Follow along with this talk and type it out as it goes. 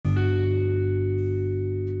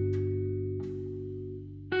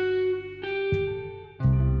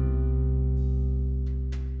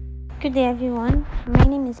Good day, everyone. My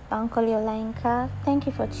name is Bankole Olainka. Thank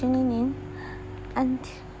you for tuning in, and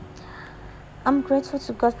I'm grateful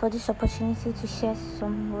to God for this opportunity to share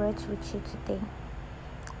some words with you today.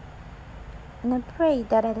 And I pray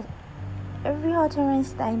that every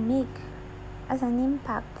utterance that I make has an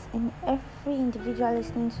impact in every individual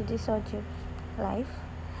listening to this audio live.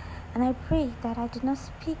 And I pray that I do not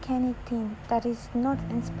speak anything that is not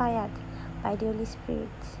inspired by the Holy Spirit.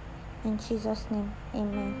 In Jesus' name,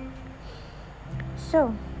 amen.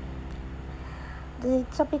 So, the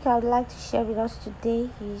topic I would like to share with us today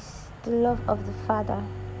is the love of the Father.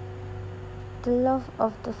 The love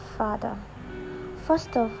of the Father.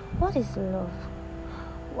 First off, what is love?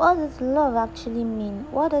 What does love actually mean?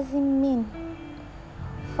 What does it mean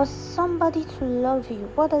for somebody to love you?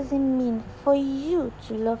 What does it mean for you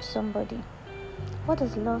to love somebody? What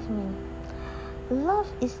does love mean? Love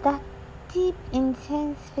is that deep,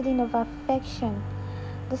 intense feeling of affection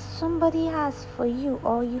that somebody has for you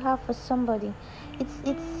or you have for somebody. It's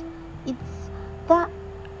that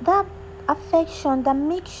affection that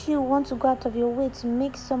makes you want to go out of your way to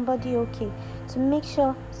make somebody okay, to make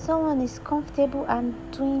sure someone is comfortable and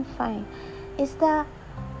doing fine. It's that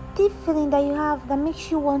deep feeling that you have that makes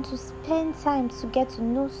you want to spend time to get to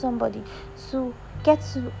know somebody, to get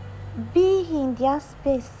to be in their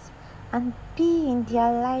space and be in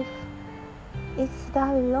their life. It's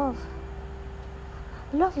that love.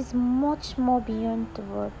 Love is much more beyond the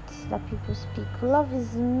words that people speak. Love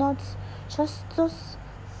is not just those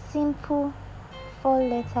simple 4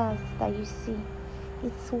 letters that you see.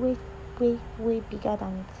 It's way bigger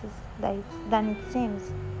than it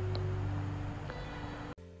seems.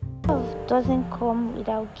 Love doesn't come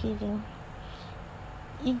without giving.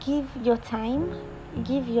 You give your time, you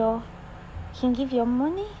can give your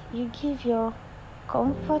money, you give your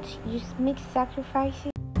comfort, you make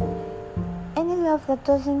sacrifices. Any love that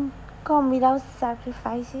doesn't come without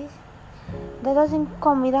sacrifices, that doesn't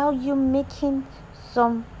come without you making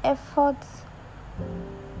some efforts,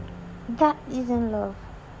 that isn't love.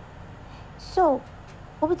 So,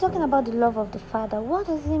 we'll be talking about the love of the Father. What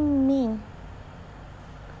does it mean?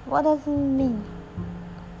 What does it mean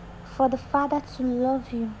for the Father to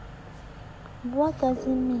love you? What does it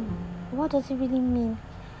mean? What does it really mean?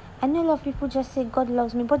 I know a lot of people just say God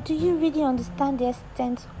loves me, but do you really understand the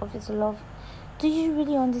extent of His love? Do you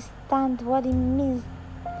really understand what it means?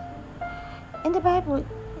 In the Bible,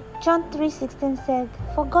 John 3:16 said,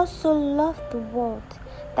 "For God so loved the world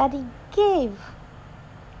that He gave."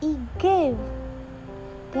 He gave.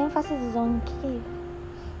 The emphasis is on gave.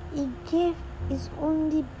 He gave His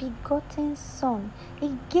only begotten Son.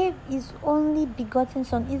 He gave His only begotten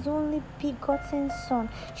Son. His only begotten Son.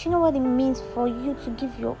 Do you know what it means for you to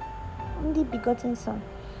give your only begotten Son?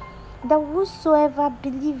 That whosoever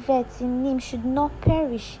believeth in Him should not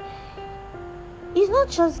perish. He's not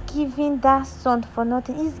just giving that Son for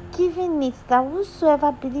nothing. He's giving it that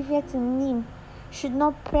whosoever believeth in Him should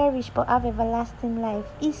not perish but have everlasting life.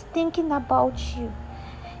 He's thinking about you.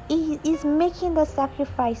 He is making the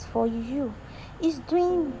sacrifice for you. He's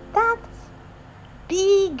doing that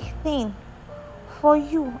big thing for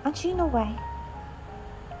you. And you know why?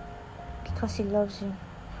 Because He loves you.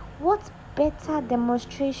 What better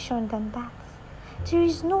demonstration than that? There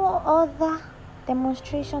is no other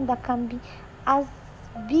demonstration that can be as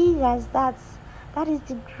big as that. That is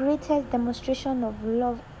the greatest demonstration of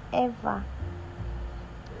love ever.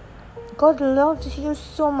 God loves you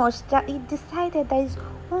so much that He decided that His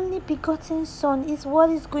only begotten Son is what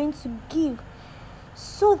He's going to give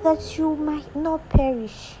so that you might not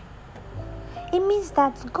perish. It means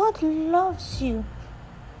that God loves you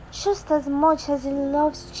just as much as He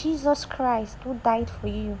loves Jesus Christ who died for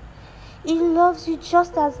you. He loves you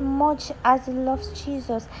just as much as He loves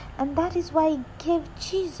Jesus. And that is why He gave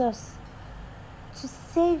Jesus to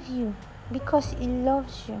save you, because He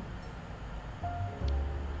loves you.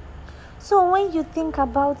 So when you think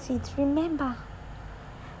about it, remember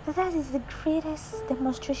that is the greatest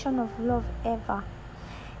demonstration of love ever.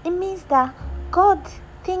 It means that God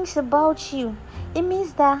thinks about you. It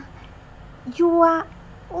means that you are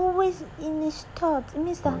always in His thoughts. It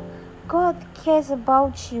means that God cares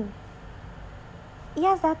about you. He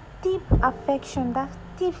has that deep affection, that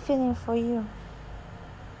deep feeling for you.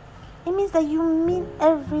 It means that you mean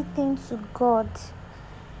everything to God.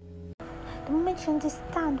 The moment you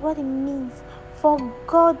understand what it means for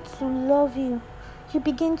God to love you, you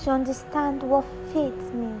begin to understand what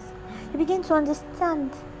faith means. You begin to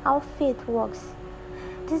understand how faith works.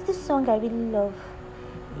 There's this song I really love.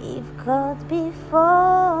 If God be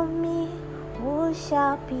for me, who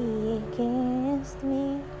shall be against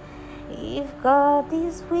me? If God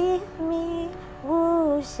is with me,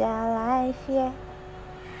 Who shall I fear?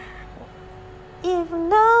 If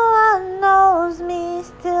no one knows me,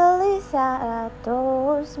 still His heart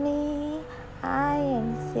adores me. I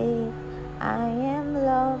am safe, I am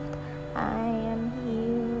loved, I am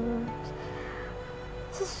healed.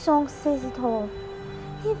 This song says it all.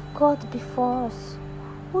 If God be for us,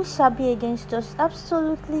 who shall be against us?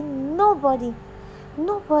 Absolutely nobody.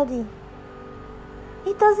 Nobody.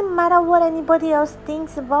 It doesn't matter what anybody else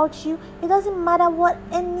thinks about you. It doesn't matter what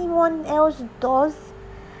anyone else does.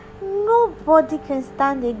 Nobody can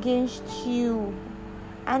stand against you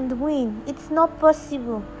and win. It's not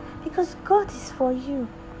possible because God is for you.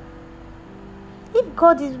 If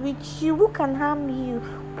God is with you, who can harm you?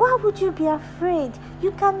 Why would you be afraid?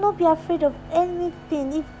 You cannot be afraid of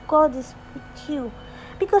anything if God is with you,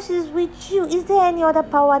 because He's with you. Is there any other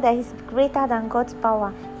power that is greater than God's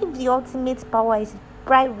power? If the ultimate power is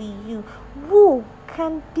right with you, who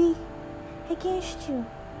can be against you?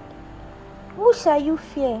 Who shall you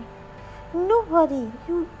fear? Nobody.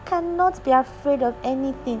 You cannot be afraid of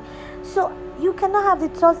anything. So you cannot have the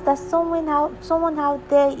thoughts that someone out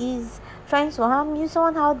there is trying to harm you,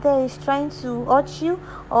 someone out there is trying to hurt you,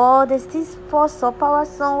 or there's this force or power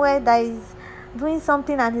somewhere that is doing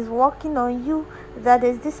something and is working on you, that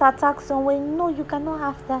there's this attack somewhere. No, you cannot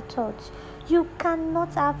have that thought. You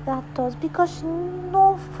cannot have that thought, because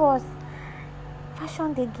no force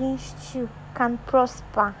fashioned against you can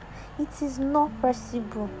prosper. It is not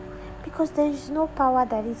possible, because there is no power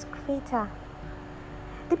that is greater.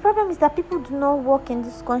 The problem is that people do not walk in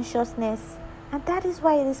this consciousness, and that is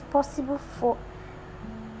why it is possible for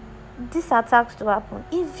these attacks to happen.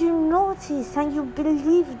 If you notice and you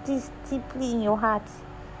believe this deeply in your heart,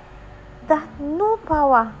 that no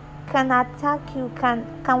power can attack you,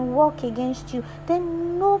 can work against you,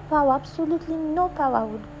 then no power, absolutely no power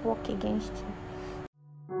would work against you.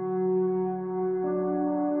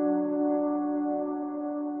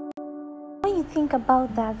 When you think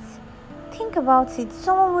about that, think about it.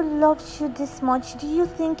 Someone who loves you this much, do you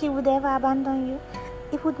think he would ever abandon you?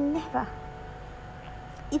 It would never.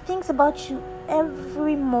 He thinks about you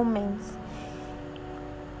every moment.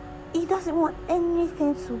 He doesn't want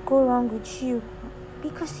anything to go wrong with you,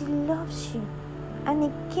 because he loves you and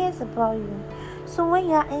he cares about you. So when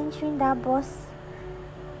you are entering that bus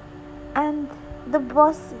and the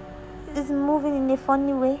bus is moving in a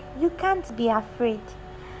funny way, you can't be afraid.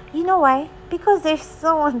 You know why? Because there's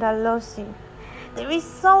someone that loves you. There is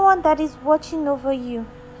someone that is watching over you.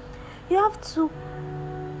 You have to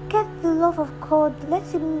get the love of God. Let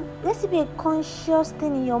it be a conscious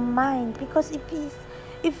thing in your mind, because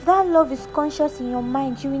if that love is conscious in your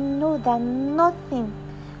mind, you will know that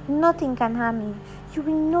nothing can harm you. You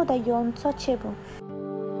will know that you're untouchable.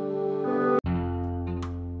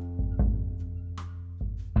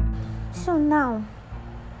 So now,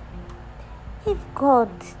 if God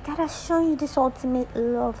that has shown you this ultimate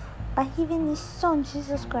love by giving His Son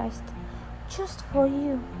Jesus Christ just for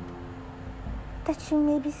you, that you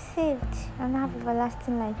may be saved and have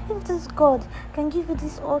everlasting life, if this God can give you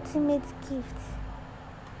this ultimate gift,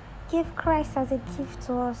 give Christ as a gift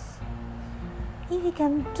to us, if He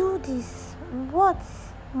can do this, what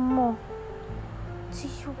more do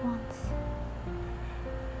you want?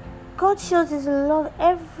 God shows His love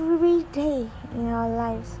every day in our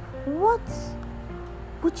lives. What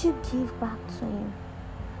would you give back to Him?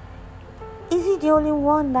 Is He the only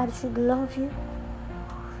one that should love you?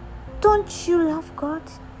 Don't you love God?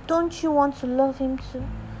 Don't you want to love Him too?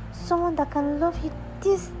 Someone that can love you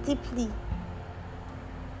this deeply.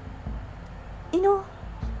 You know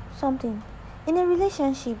something? In a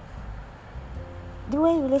relationship, the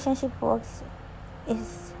way a relationship works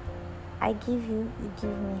is I give you, you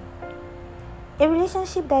give me. A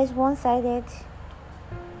relationship that is one-sided,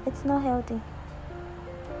 it's not healthy.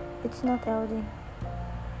 It's not healthy.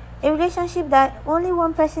 A relationship that only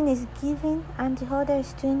one person is giving and the other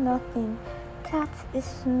is doing nothing, that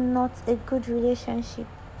is not a good relationship.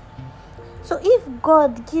 So if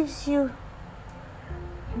God gives you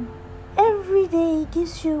every day, He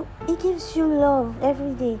gives you love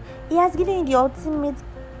every day. He has given you the ultimate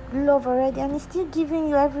love already, and He's still giving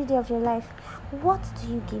you every day of your life. What do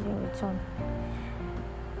you give in return?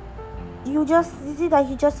 Is it that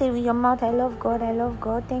you just say with your mouth, I love God,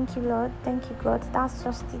 thank you Lord, thank you God, that's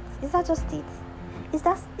just it? Is that just it? Is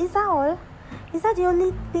that all? Is that the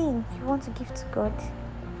only thing you want to give to God?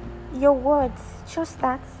 Your words, just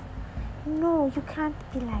that? No, you can't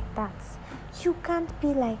be like that. You can't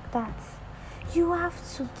be like that. You have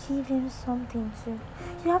to give Him something too.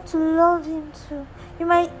 You have to love Him too.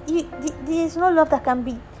 There is no love that can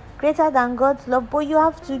be greater than God's love, but you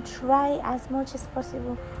have to try as much as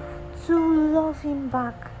possible to love him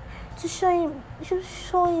back, to show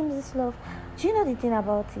him this love. Do you know the thing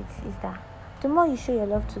about it is that the more you show your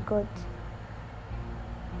love to God,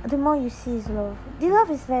 the more you see his love. The love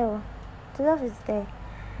is there. The love is there.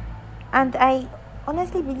 And I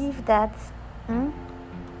honestly believe that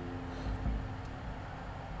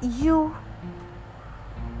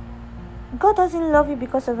God doesn't love you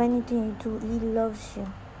because of anything you do. He loves you.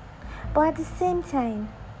 But at the same time,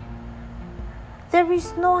 there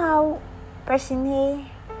is no how person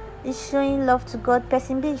A is showing love to God,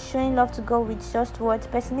 person B is showing love to God with just words,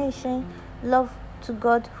 person A is showing love to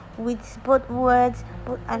God with both words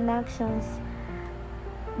and actions.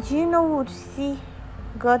 Do you know who would see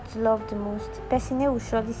God's love the most? Person A will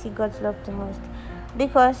surely see God's love the most.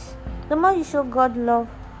 Because the more you show God love,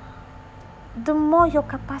 the more your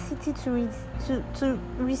capacity to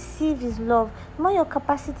receive his love, the more your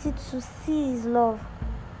capacity to see his love.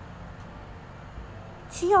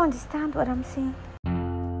 Do you understand what I'm saying?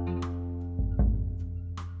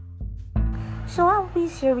 So how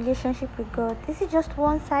is your relationship with God? Is it just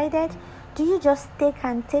one-sided? Do you just take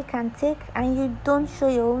and take and take and you don't show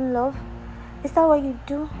your own love? Is that what you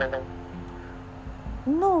do?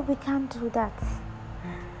 No, we can't do that.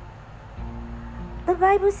 The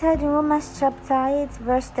Bible said in Romans chapter 8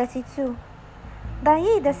 verse 32 that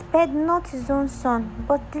he that spared not his own son,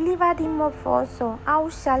 but delivered him up for us all, how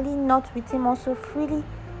shall he not with him also freely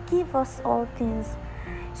give us all things?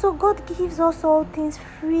 So God gives us all things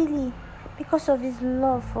freely because of his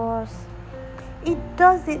love for us. He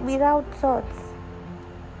does it without thoughts.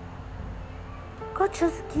 God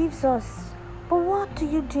just gives us. But what do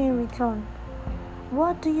you do in return?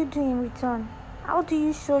 What do you do in return? How do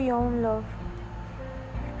you show your own love?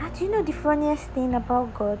 And do you know the funniest thing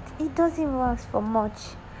about God? He doesn't even ask for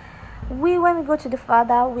much. When we go to the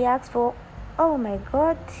Father, we ask for, oh my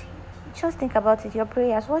God, just think about it, your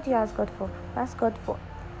prayers. What do you ask God for? We ask God for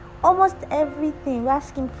almost everything. We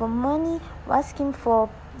ask him for money, we ask him for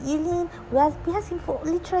healing, we ask him for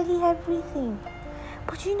literally everything.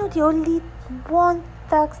 But you know the only one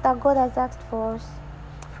task that God has asked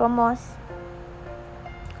from us?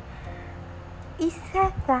 He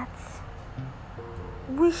said that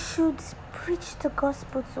we should preach the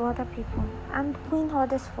gospel to other people and win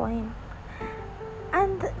others for him.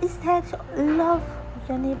 And he said, love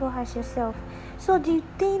your neighbor as yourself. So the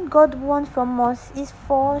thing God wants from us is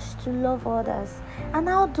for us to love others. And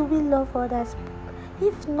how do we love others?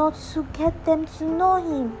 If not to get them to know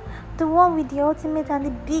him, the one with the ultimate and the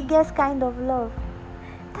biggest kind of love.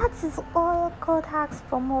 That is all God asks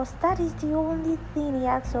from us. That is the only thing he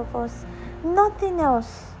asks of us. Nothing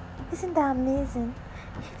else. Isn't that amazing?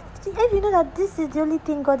 If you know that this is the only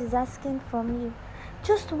thing God is asking from you,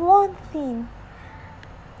 just one thing,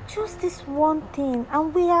 just this one thing,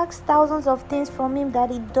 and we ask thousands of things from him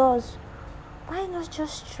that he does, why not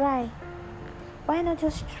just try? Why not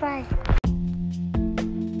just try?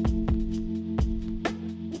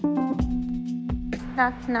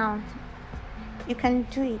 Start now. You can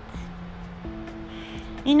do it.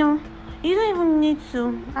 You know, you don't even need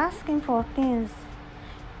to ask him for things.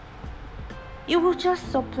 You will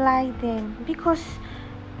just supply them because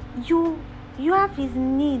you have his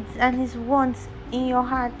needs and his wants in your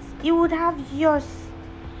heart. You would have yours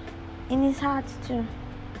in his heart too.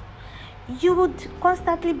 You would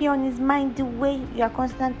constantly be on his mind the way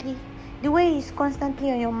he's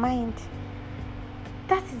constantly on your mind.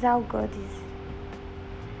 That is how God is.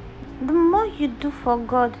 The more you do for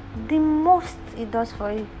God, the most he does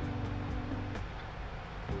for you.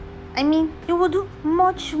 I mean, you will do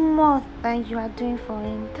much more than you are doing for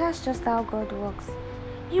him. That's just how God works.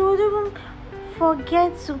 You would even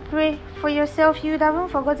forget to pray for yourself. You would have even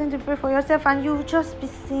forgotten to pray for yourself and you would just be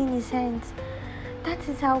seeing his hands. That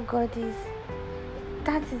is how God is.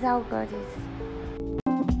 That is how God is.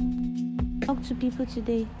 Talk to people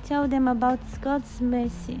today. Tell them about God's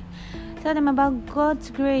mercy. Tell them about God's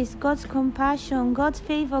grace, God's compassion, God's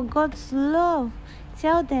favor, God's love.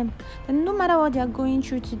 Tell them that no matter what they are going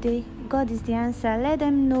through today, God is the answer. Let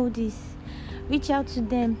them know this. Reach out to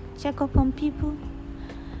them. Check up on people.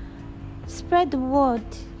 Spread the word.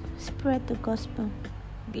 Spread the gospel.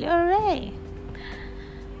 Glory.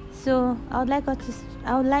 So I would like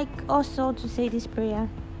us all to say this prayer.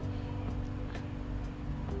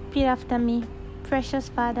 Repeat after me. Precious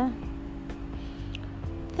Father,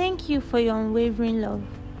 thank you for your unwavering love,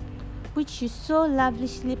 which you so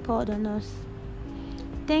lavishly poured on us.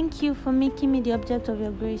 Thank you for making me the object of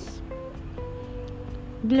your grace,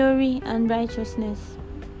 glory, and righteousness.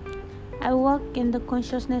 I walk in the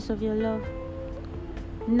consciousness of your love,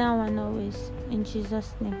 now and always. In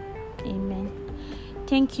Jesus' name, amen.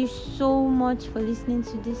 Thank you so much for listening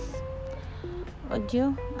to this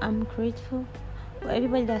audio. I'm grateful for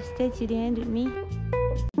everybody that stayed to the end with me.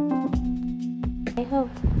 I hope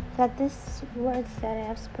that these words that I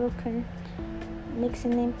have spoken makes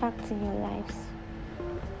an impact in your lives.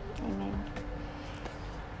 Amen.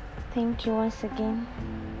 Thank you once again.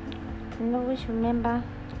 And always remember,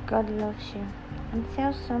 God loves you. And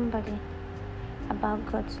tell somebody about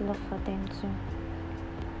God's love for them too.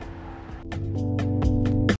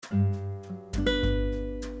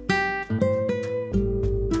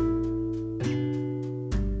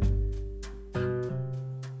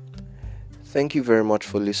 Thank you very much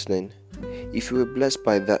for listening. If you were blessed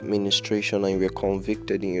by that ministration and you were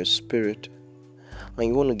convicted in your spirit, and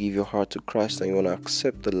you want to give your heart to Christ and you want to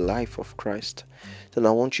accept the life of Christ, then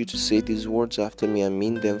I want you to say these words after me and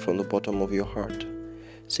mean them from the bottom of your heart.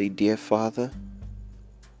 Say, Dear Father,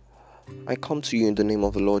 I come to you in the name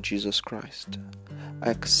of the Lord Jesus Christ.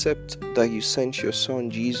 I accept that you sent your Son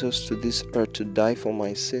Jesus to this earth to die for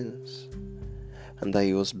my sins, and that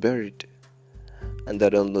he was buried, and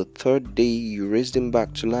that on the third day you raised him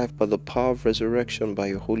back to life by the power of resurrection by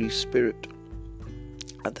your Holy Spirit,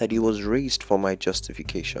 and that he was raised for my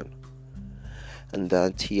justification, and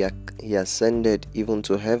that he ascended even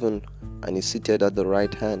to heaven and is seated at the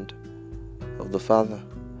right hand of the Father,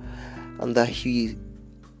 and that he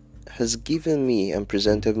has given me and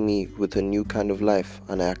presented me with a new kind of life,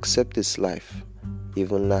 and I accept this life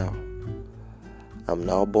even now. I'm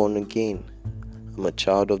now born again. I'm a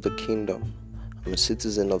child of the kingdom. I'm a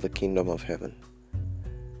citizen of the kingdom of heaven.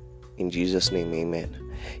 In Jesus' name, amen.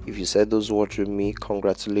 If you said those words with me,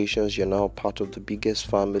 congratulations, you're now part of the biggest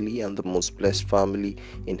family and the most blessed family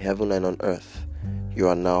in heaven and on earth. You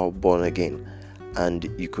are now born again, and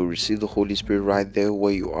you could receive the Holy Spirit right there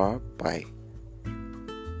where you are by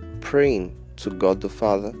praying to God the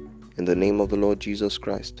Father in the name of the Lord Jesus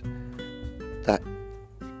Christ that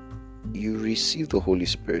you receive the Holy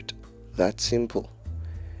Spirit. That's simple.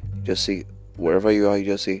 Just say, wherever you are, you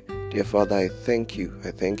just say, Dear Father, I thank you.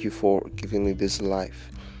 I thank you for giving me this life,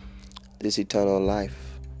 this eternal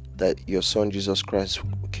life that your Son Jesus Christ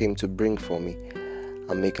came to bring for me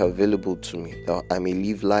and make available to me, that I may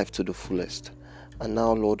live life to the fullest. And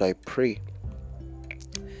now, Lord, I pray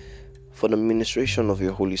for the ministration of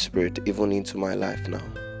your Holy Spirit even into my life now.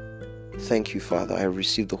 Thank you, Father. I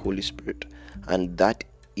receive the Holy Spirit, and that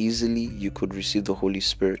easily you could receive the Holy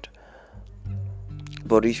Spirit.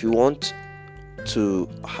 But if you want to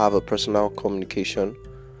have a personal communication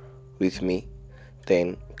with me,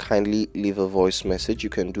 then kindly leave a voice message. You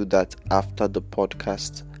can do that after the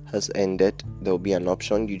podcast has ended. There will be an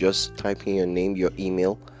option. You just type in your name, your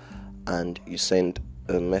email, and you send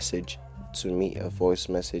a message to me, a voice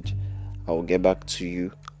message. I will get back to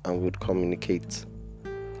you and we'll communicate.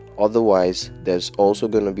 Otherwise, there's also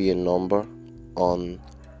going to be a number on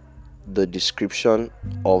the description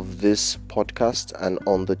of this podcast and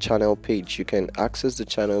on the channel page. You can access the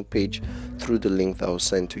channel page through the link that was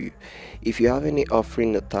sent to you. If you have any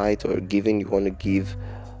offering, a tithe, or giving you want to give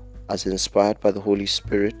as inspired by the Holy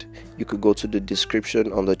Spirit, you could go to the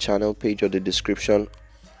description on the channel page or the description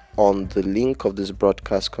on the link of this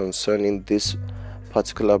broadcast concerning this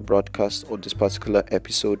particular broadcast or this particular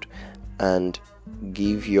episode and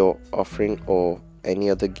give your offering or any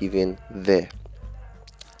other giving there.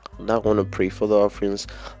 Now I want to pray for the offerings.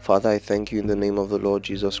 Father, I thank you in the name of the Lord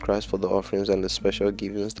Jesus Christ for the offerings and the special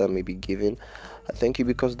givings that may be given. I thank you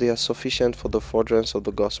because they are sufficient for the furtherance of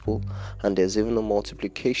the gospel, and there's even a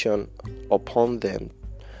multiplication upon them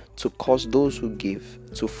to cause those who give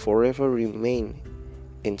to forever remain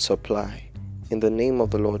in supply. In the name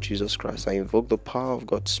of the Lord Jesus Christ, I invoke the power of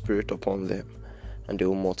God's Spirit upon them, and they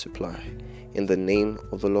will multiply. In the name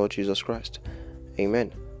of the Lord Jesus Christ.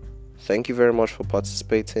 Amen. Thank you very much for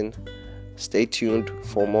participating. Stay tuned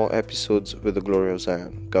for more episodes with the Glory of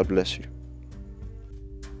Zion. God bless you.